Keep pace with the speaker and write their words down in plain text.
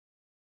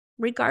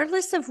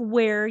regardless of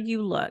where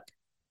you look,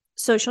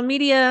 social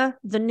media,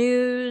 the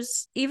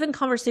news, even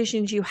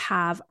conversations you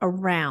have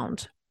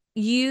around,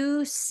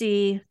 you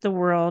see the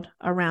world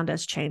around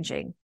us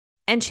changing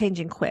and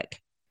changing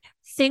quick.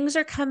 Things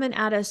are coming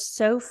at us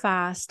so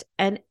fast,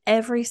 and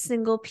every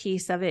single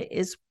piece of it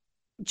is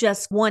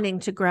just wanting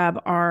to grab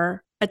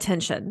our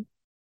attention.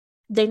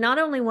 They not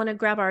only want to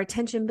grab our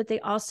attention, but they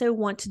also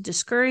want to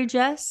discourage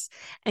us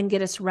and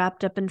get us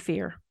wrapped up in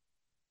fear.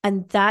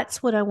 And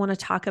that's what I want to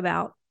talk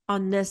about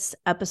on this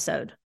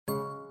episode.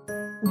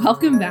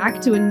 Welcome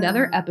back to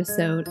another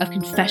episode of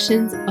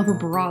Confessions of a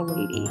Bra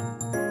Lady.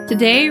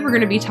 Today, we're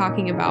going to be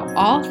talking about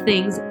all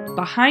things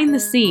behind the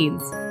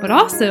scenes, but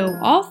also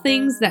all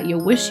things that you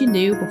wish you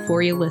knew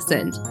before you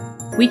listened.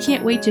 We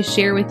can't wait to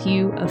share with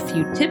you a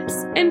few tips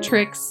and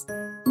tricks,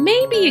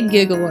 maybe a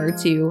giggle or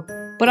two,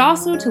 but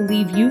also to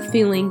leave you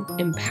feeling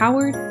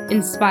empowered,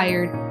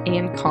 inspired,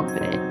 and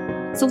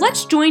confident. So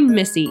let's join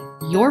Missy,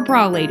 your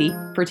bra lady,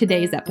 for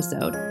today's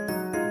episode.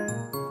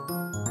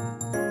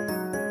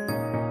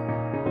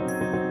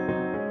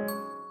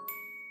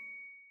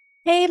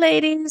 Hey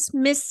ladies,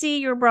 Missy,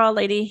 your bra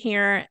lady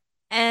here.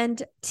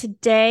 And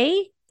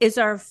today is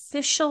our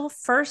official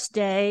first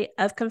day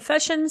of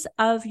Confessions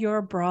of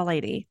Your Bra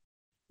Lady.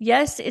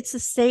 Yes, it's the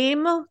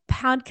same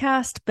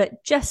podcast,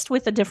 but just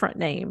with a different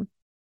name.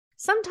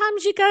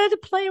 Sometimes you got to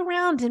play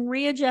around and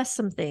readjust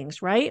some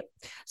things, right?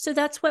 So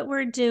that's what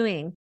we're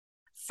doing.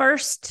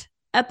 First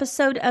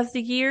episode of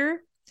the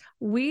year,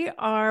 we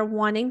are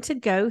wanting to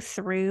go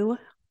through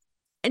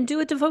and do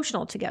a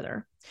devotional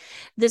together.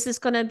 This is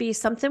going to be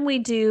something we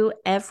do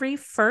every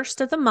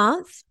first of the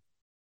month.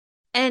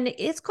 And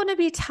it's going to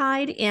be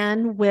tied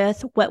in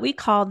with what we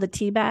call the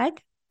tea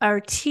bag, our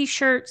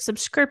t-shirt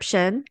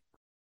subscription,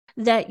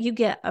 that you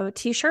get a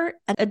t-shirt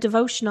and a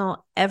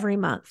devotional every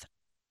month.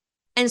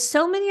 And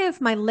so many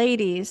of my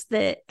ladies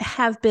that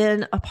have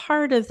been a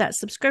part of that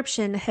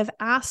subscription have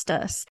asked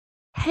us,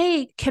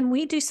 hey, can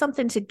we do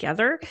something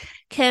together?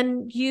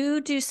 Can you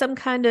do some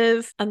kind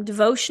of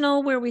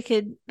devotional where we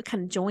could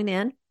kind of join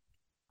in?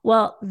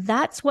 Well,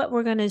 that's what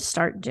we're going to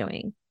start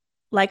doing.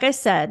 Like I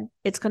said,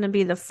 it's going to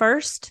be the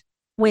first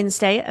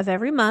Wednesday of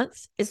every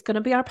month. It's going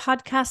to be our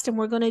podcast, and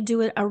we're going to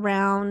do it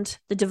around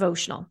the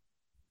devotional.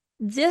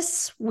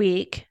 This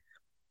week,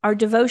 our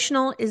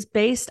devotional is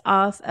based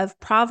off of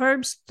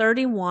Proverbs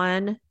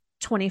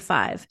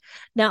 31:25.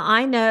 Now,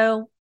 I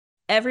know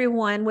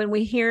everyone, when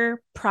we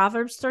hear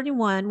Proverbs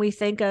 31, we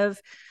think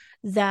of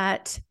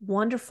that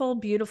wonderful,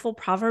 beautiful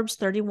Proverbs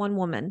 31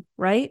 woman,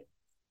 right?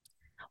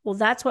 Well,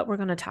 that's what we're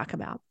going to talk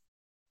about.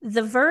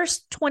 The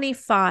verse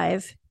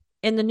 25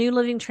 in the New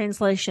Living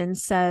Translation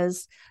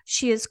says,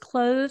 she is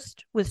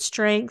clothed with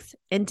strength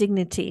and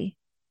dignity,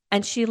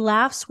 and she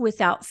laughs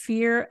without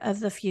fear of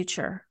the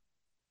future.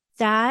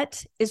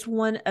 That is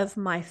one of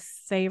my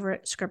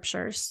favorite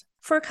scriptures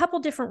for a couple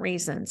different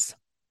reasons.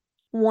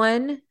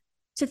 One,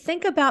 to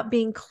think about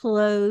being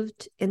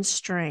clothed in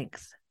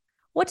strength.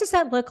 What does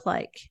that look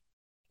like?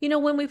 You know,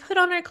 when we put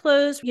on our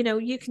clothes,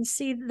 you can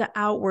see the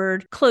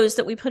outward clothes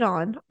that we put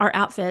on, our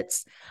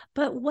outfits.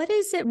 But what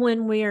is it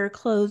when we are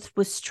clothed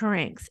with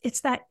strength?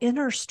 It's that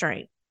inner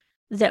strength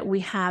that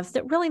we have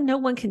that really no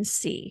one can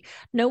see.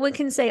 No one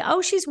can say,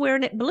 oh, she's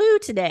wearing it blue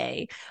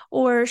today,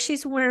 or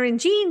she's wearing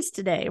jeans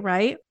today,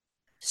 right?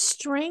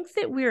 Strength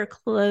that we are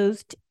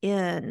clothed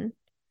in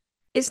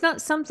is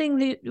not something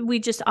that we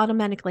just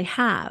automatically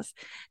have.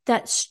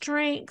 That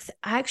strength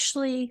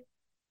actually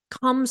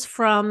comes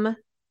from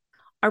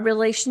our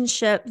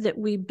relationship that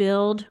we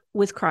build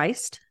with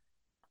Christ,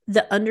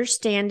 the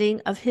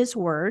understanding of his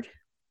word,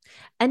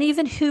 and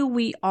even who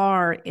we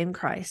are in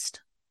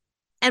Christ.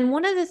 And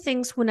one of the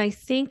things when I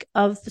think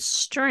of the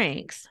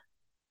strength,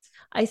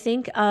 I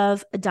think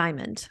of a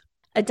diamond.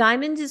 A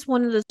diamond is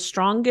one of the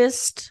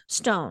strongest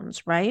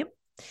stones, right?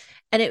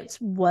 And it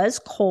was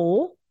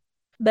coal,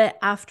 but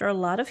after a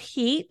lot of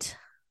heat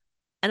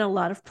and a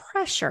lot of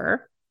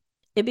pressure,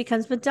 it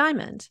becomes a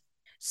diamond.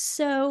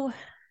 So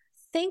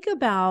think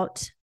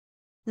about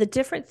the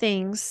different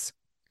things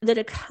that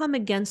have come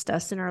against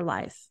us in our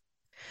life,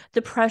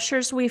 the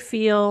pressures we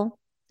feel,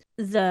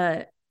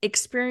 the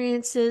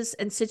experiences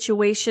and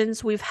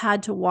situations we've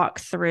had to walk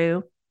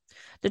through,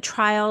 the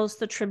trials,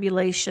 the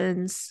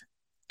tribulations,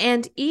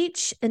 and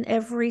each and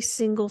every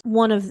single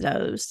one of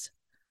those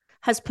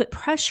has put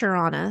pressure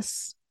on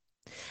us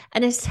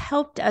and has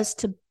helped us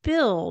to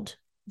build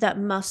that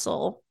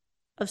muscle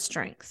of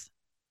strength.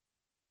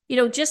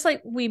 Just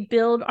like we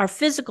build our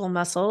physical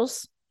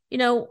muscles,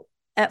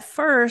 at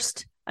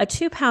first, a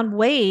 2-pound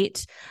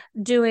weight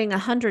doing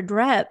 100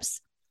 reps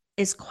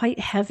is quite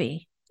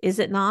heavy, is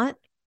it not?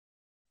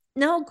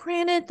 Now,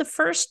 granted, the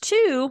first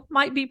 2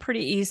 might be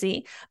pretty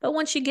easy, but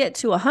once you get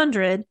to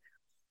 100,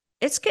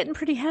 it's getting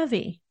pretty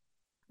heavy.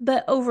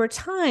 But over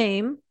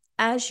time,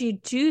 as you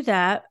do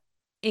that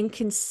and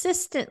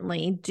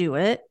consistently do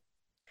it,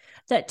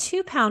 that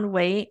 2-pound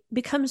weight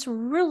becomes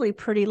really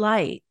pretty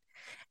light.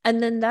 And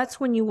then that's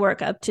when you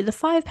work up to the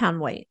 5-pound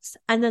weights,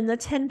 and then the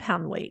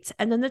 10-pound weights,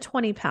 and then the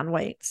 20-pound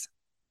weights.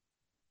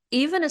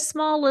 Even a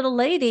small little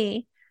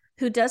lady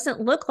who doesn't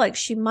look like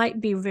she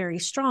might be very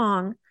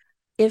strong,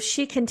 if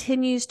she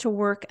continues to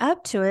work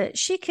up to it,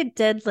 she could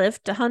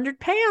deadlift 100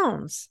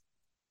 pounds.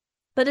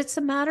 But it's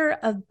a matter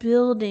of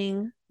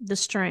building the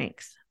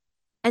strength.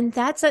 And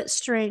that's that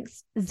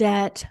strength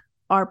that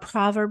our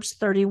Proverbs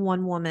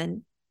 31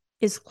 woman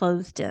is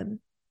clothed in.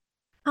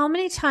 How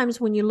many times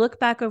when you look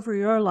back over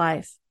your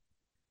life,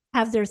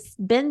 have there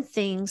been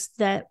things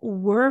that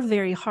were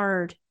very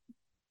hard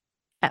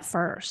at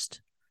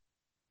first,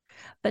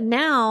 but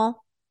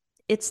now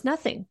it's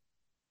nothing?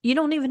 You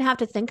don't even have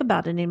to think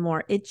about it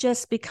anymore. It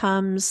just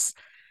becomes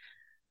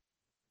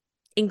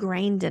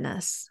ingrained in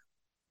us.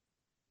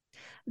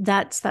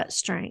 That's that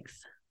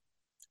strength.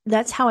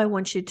 That's how I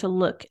want you to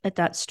look at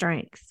that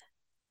strength.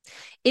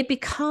 It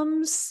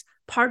becomes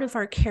part of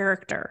our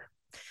character.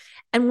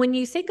 And when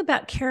you think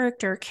about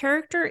character,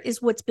 character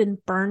is what's been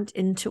burned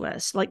into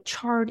us, like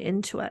charred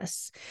into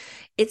us.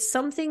 It's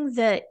something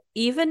that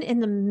even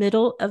in the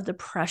middle of the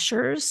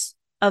pressures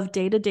of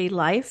day-to-day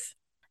life,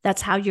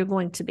 that's how you're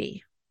going to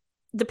be.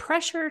 The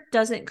pressure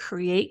doesn't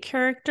create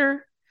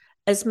character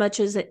as much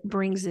as it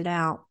brings it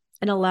out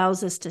and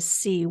allows us to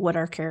see what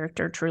our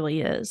character truly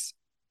is.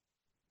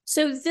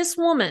 So this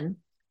woman,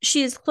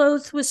 she is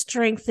clothed with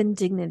strength and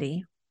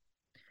dignity.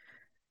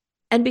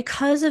 And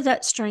because of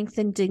that strength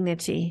and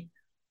dignity,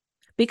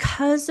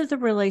 because of the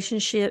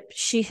relationship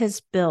she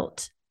has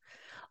built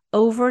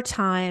over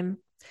time,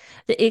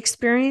 the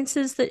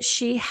experiences that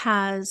she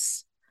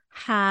has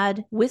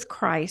had with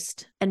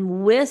Christ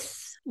and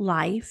with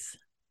life,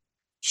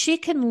 she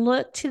can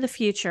look to the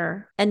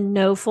future and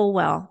know full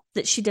well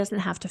that she doesn't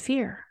have to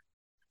fear.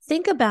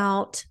 Think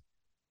about,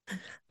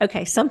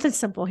 okay, something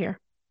simple here.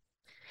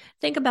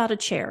 Think about a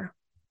chair,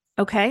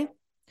 okay?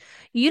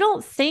 You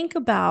don't think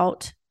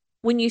about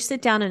when you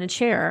sit down in a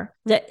chair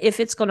that if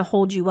it's going to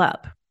hold you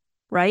up,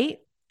 right?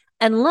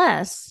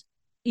 Unless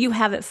you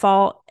have it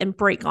fall and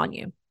break on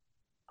you.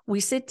 We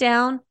sit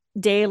down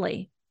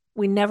daily.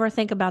 We never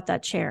think about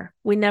that chair.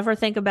 We never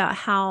think about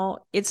how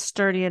it's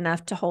sturdy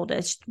enough to hold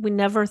us. We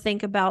never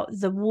think about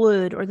the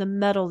wood or the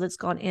metal that's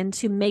gone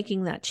into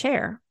making that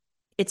chair.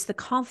 It's the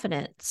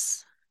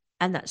confidence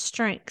and that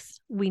strength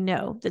we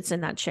know that's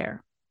in that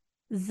chair.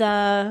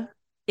 The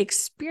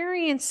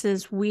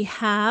experiences we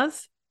have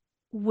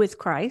with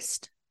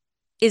Christ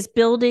is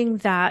building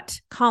that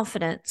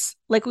confidence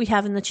like we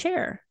have in the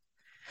chair.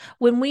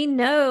 When we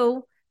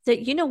know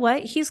that, you know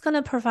what, he's going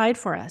to provide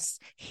for us.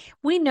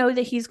 We know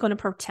that he's going to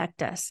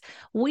protect us.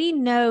 We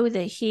know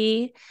that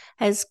he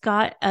has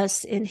got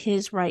us in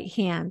his right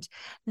hand,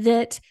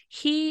 that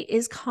he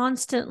is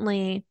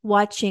constantly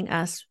watching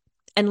us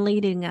and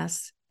leading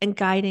us and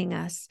guiding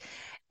us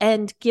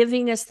and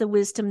giving us the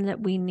wisdom that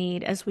we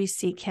need as we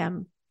seek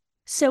him.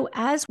 So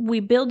as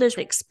we build this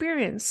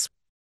experience,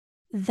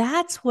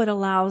 that's what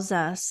allows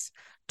us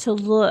to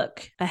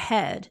look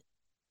ahead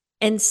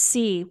and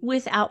see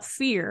without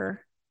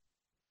fear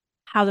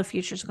how the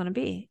future is going to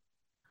be.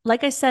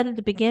 Like I said at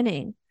the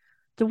beginning,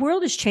 the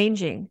world is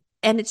changing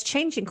and it's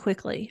changing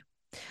quickly.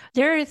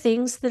 There are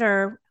things that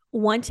are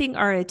wanting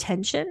our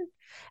attention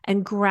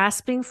and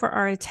grasping for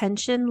our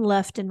attention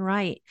left and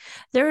right.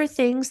 There are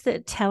things that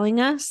are telling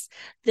us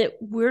that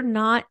we're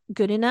not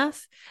good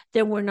enough,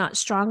 that we're not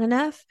strong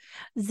enough,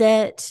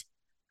 that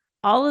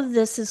all of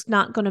this is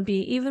not going to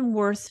be even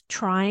worth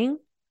trying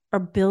or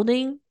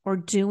building or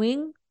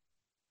doing.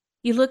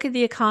 You look at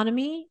the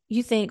economy,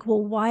 you think,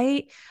 well,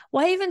 why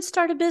even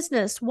start a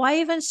business? Why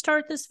even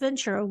start this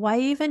venture? Why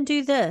even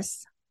do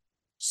this?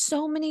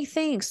 So many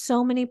things,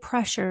 so many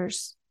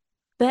pressures.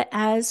 But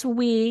as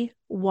we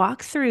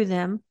walk through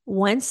them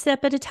one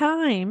step at a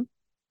time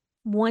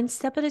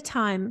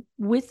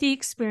with the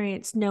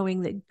experience,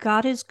 knowing that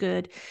God is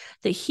good,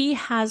 that he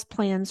has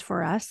plans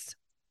for us,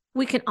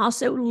 we can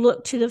also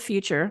look to the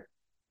future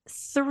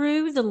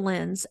through the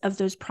lens of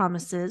those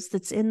promises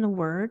that's in the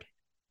word,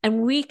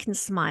 and we can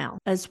smile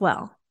as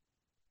well.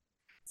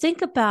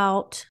 Think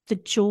about the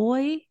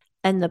joy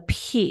and the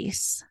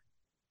peace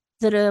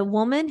that a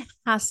woman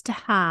has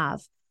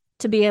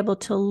to be able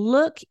to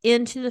look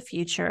into the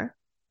future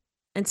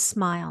and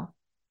smile.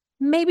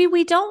 Maybe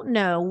we don't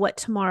know what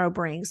tomorrow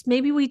brings.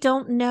 Maybe we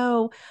don't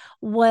know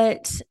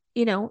what,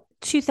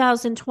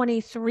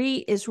 2023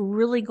 is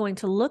really going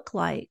to look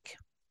like.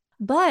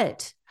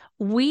 But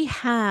we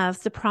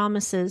have the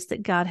promises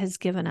that God has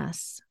given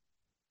us.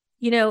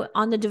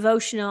 On the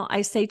devotional,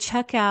 I say,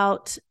 check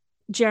out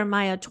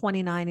Jeremiah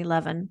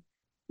 29:11.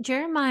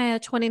 Jeremiah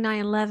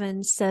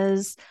 29:11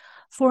 says,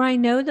 "For I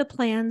know the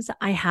plans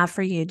I have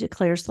for you,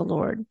 declares the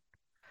Lord,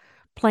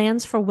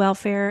 plans for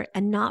welfare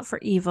and not for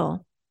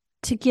evil,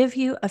 to give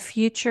you a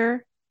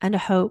future and a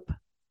hope."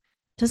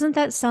 Doesn't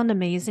that sound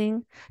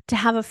amazing? To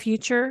have a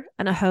future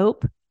and a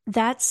hope,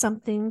 that's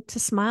something to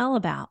smile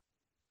about.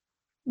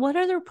 What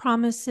other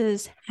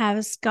promises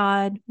has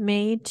God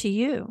made to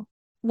you?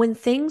 When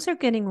things are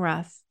getting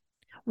rough,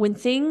 when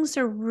things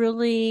are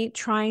really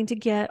trying to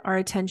get our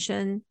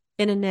attention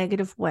in a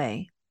negative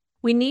way,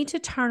 we need to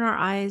turn our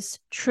eyes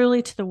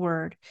truly to the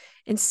word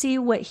and see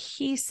what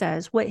he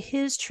says, what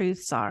his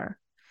truths are.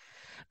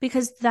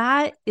 because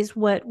that is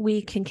what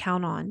we can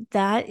count on.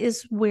 That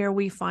is where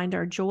we find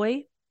our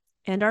joy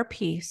and our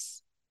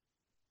peace.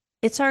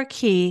 It's our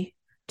key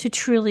to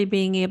truly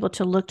being able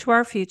to look to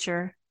our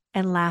future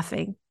and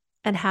laughing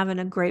and having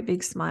a great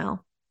big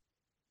smile.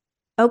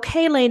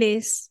 Okay,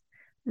 ladies,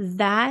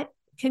 that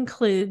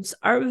concludes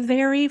our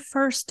very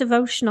first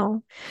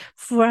devotional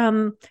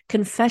from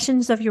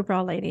Confessions of Your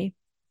Bra Lady.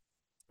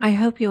 I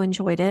hope you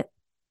enjoyed it.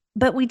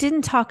 But we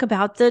didn't talk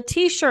about the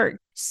t-shirt.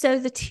 So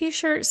the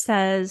t-shirt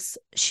says,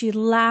 she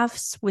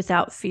laughs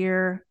without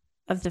fear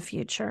of the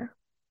future.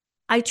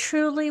 I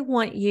truly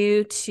want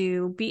you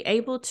to be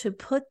able to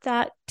put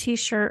that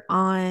t-shirt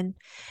on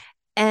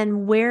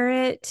and wear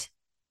it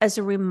as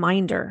a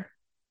reminder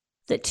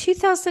that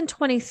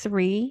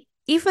 2023,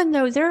 even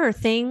though there are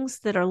things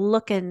that are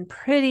looking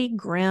pretty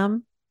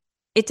grim,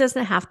 it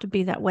doesn't have to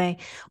be that way.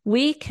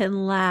 We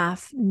can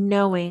laugh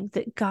knowing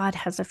that God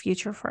has a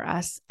future for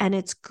us, and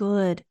it's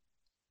good.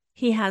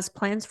 He has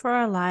plans for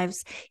our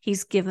lives.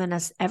 He's given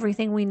us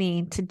everything we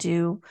need to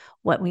do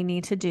what we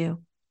need to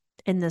do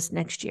in this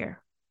next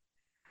year.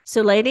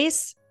 So,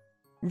 ladies,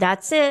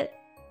 that's it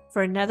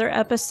for another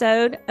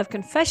episode of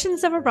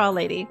Confessions of a Bra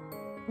Lady.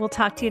 We'll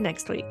talk to you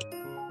next week.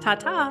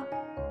 Ta-ta.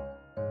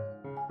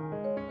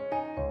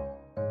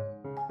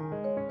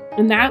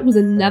 And that was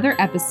another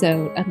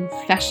episode of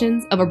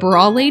Confessions of a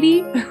Bra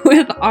Lady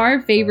with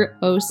our favorite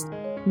host,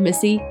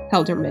 Missy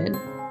Helderman.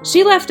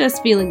 She left us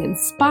feeling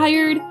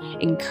inspired,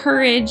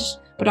 encouraged,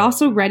 but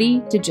also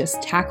ready to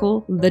just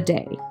tackle the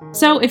day.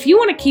 So if you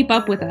want to keep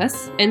up with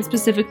us, and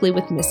specifically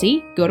with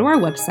Missy, go to our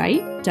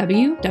website,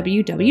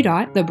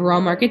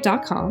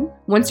 www.thebrawmarket.com.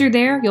 Once you're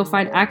there, you'll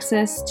find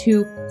access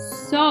to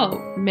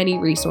so many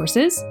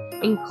resources,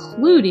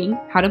 including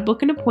how to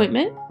book an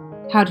appointment,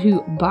 how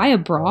to buy a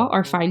bra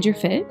or find your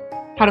fit,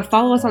 how to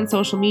follow us on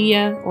social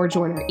media or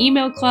join our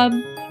email club,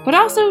 but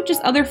also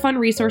just other fun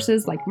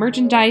resources like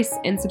merchandise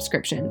and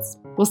subscriptions.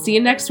 We'll see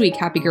you next week,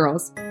 happy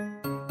girls.